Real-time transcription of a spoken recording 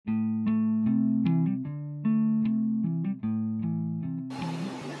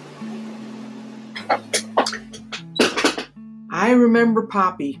I remember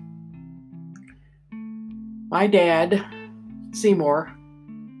Poppy. My dad, Seymour,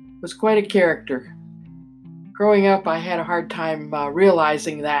 was quite a character. Growing up, I had a hard time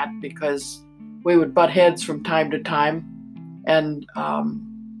realizing that because we would butt heads from time to time. And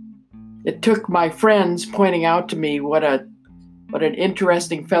it took my friends pointing out to me what an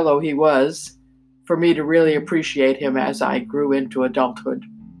interesting fellow he was for me to really appreciate him as I grew into adulthood.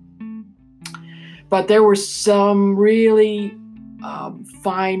 But there were some really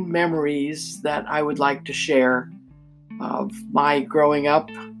fine memories that I would like to share of my growing up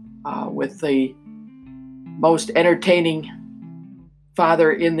with the most entertaining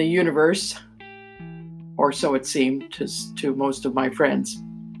father in the universe, or so it seemed to most of my friends.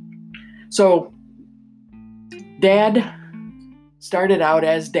 So, Dad started out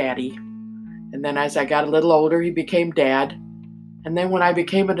as Daddy, and then as I got a little older, he became Dad. And then when I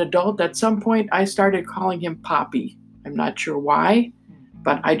became an adult, at some point, I started calling him Poppy. I'm not sure why,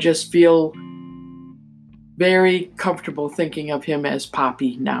 but I just feel very comfortable thinking of him as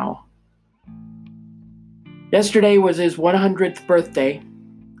Poppy now. Yesterday was his 100th birthday,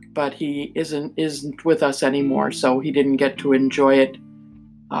 but he isn't with us anymore, so he didn't get to enjoy it.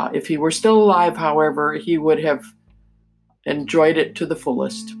 If he were still alive, however, he would have enjoyed it to the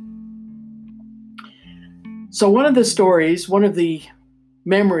fullest. So one of the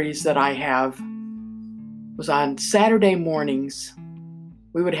memories that I have was on Saturday mornings.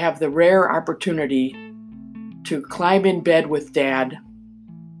 We would have the rare opportunity to climb in bed with Dad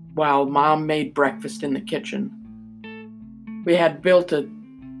while Mom made breakfast in the kitchen. We had built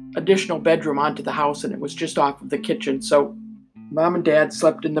an additional bedroom onto the house, and it was just off of the kitchen, so Mom and Dad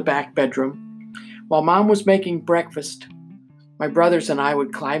slept in the back bedroom. While Mom was making breakfast, my brothers and I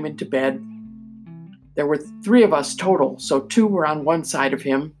would climb into bed. There were 3 of us total, so 2 were on one side of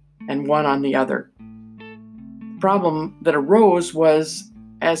him and 1 on the other. The problem that arose was,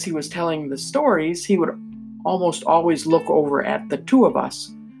 as he was telling the stories, he would almost always look over at the 2 of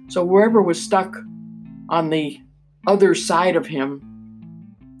us. So whoever was stuck on the other side of him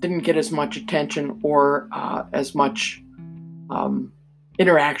didn't get as much attention or as much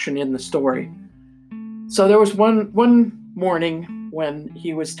interaction in the story. So there was one morning when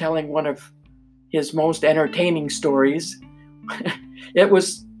he was telling one of his most entertaining stories. It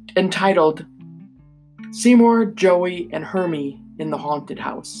was entitled Seymour, Joey, and Hermie in the Haunted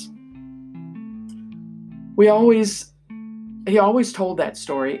House. He always told that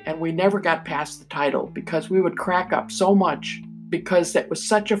story, and we never got past the title because we would crack up so much because it was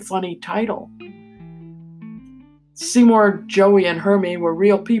such a funny title. Seymour, Joey, and Hermie were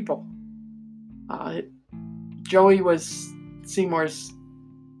real people. Joey was Seymour's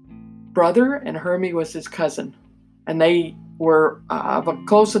brother, and Hermie was his cousin. And they were of a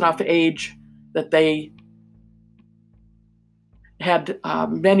close enough age that they had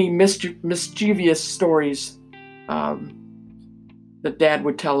many mischievous stories that Dad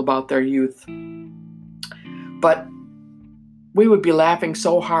would tell about their youth. But we would be laughing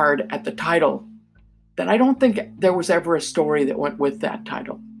so hard at the title that I don't think there was ever a story that went with that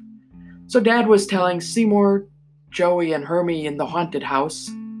title. So Dad was telling Seymour, Joey, and Hermie in the haunted house,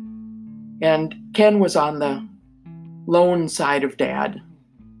 and Ken was on the lone side of Dad.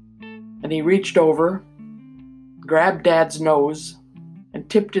 And he reached over, grabbed Dad's nose, and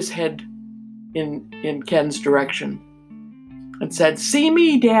tipped his head in Ken's direction and said, "See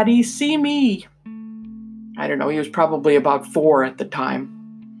me, Daddy, see me." I don't know, he was probably about 4 at the time.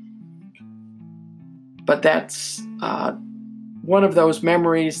 But that's one of those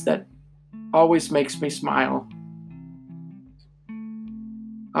memories that always makes me smile.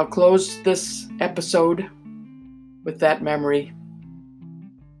 I'll close this episode with that memory,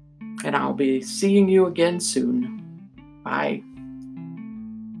 and I'll be seeing you again soon. Bye.